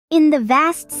In the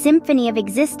vast symphony of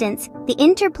existence, the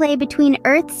interplay between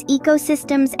Earth's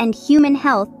ecosystems and human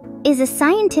health is a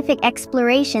scientific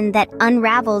exploration that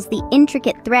unravels the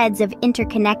intricate threads of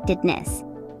interconnectedness.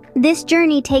 This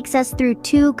journey takes us through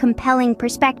two compelling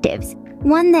perspectives,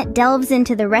 one that delves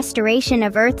into the restoration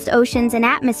of Earth's oceans and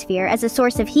atmosphere as a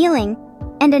source of healing,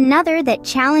 and another that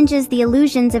challenges the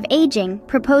illusions of aging,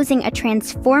 proposing a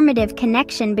transformative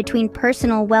connection between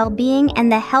personal well-being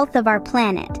and the health of our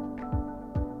planet.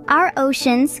 Our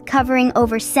oceans, covering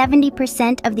over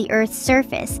 70% of the Earth's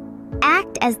surface,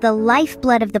 act as the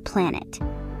lifeblood of the planet.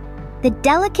 The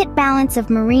delicate balance of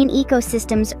marine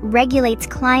ecosystems regulates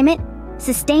climate,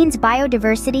 sustains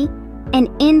biodiversity, and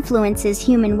influences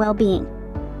human well-being.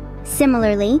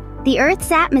 Similarly, the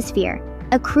Earth's atmosphere,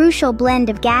 a crucial blend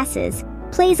of gases,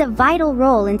 plays a vital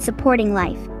role in supporting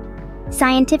life.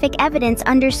 Scientific evidence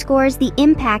underscores the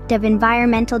impact of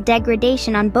environmental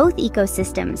degradation on both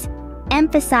ecosystems,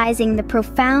 emphasizing the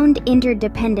profound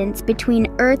interdependence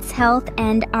between Earth's health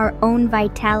and our own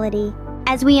vitality.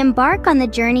 As we embark on the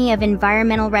journey of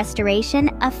environmental restoration,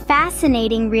 a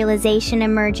fascinating realization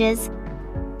emerges.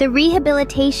 The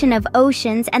rehabilitation of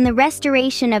oceans and the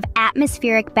restoration of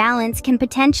atmospheric balance can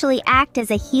potentially act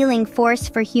as a healing force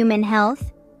for human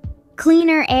health.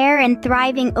 Cleaner air and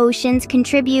thriving oceans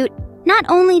contribute not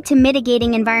only to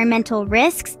mitigating environmental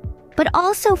risks, but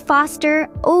also foster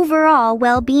overall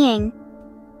well-being.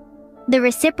 The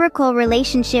reciprocal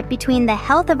relationship between the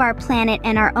health of our planet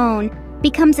and our own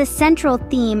becomes a central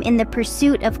theme in the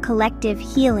pursuit of collective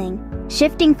healing.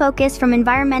 Shifting focus from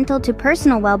environmental to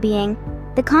personal well-being,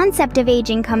 the concept of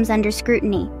aging comes under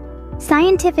scrutiny.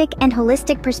 Scientific and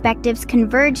holistic perspectives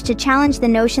converge to challenge the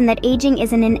notion that aging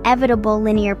is an inevitable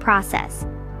linear process.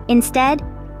 Instead,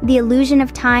 the illusion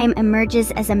of time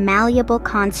emerges as a malleable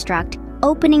construct,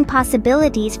 opening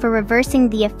possibilities for reversing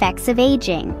the effects of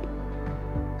aging.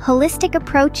 Holistic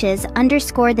approaches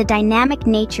underscore the dynamic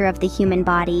nature of the human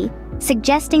body,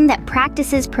 suggesting that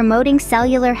practices promoting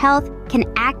cellular health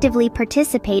can actively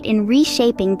participate in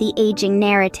reshaping the aging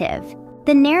narrative.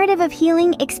 The narrative of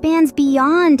healing expands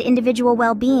beyond individual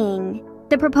well-being.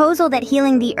 The proposal that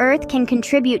healing the Earth can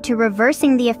contribute to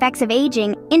reversing the effects of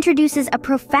aging introduces a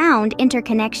profound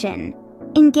interconnection.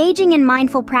 Engaging in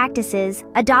mindful practices,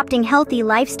 adopting healthy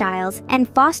lifestyles,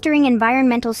 and fostering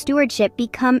environmental stewardship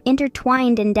become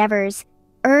intertwined endeavors.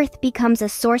 Earth becomes a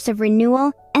source of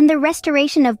renewal, and the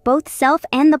restoration of both self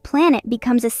and the planet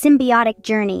becomes a symbiotic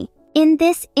journey. In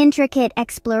this intricate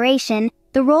exploration,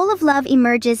 the role of love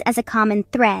emerges as a common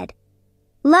thread.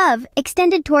 Love,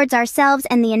 extended towards ourselves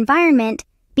and the environment,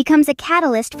 becomes a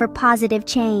catalyst for positive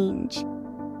change.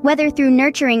 Whether through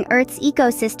nurturing Earth's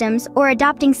ecosystems or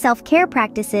adopting self-care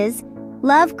practices,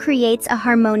 love creates a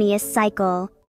harmonious cycle.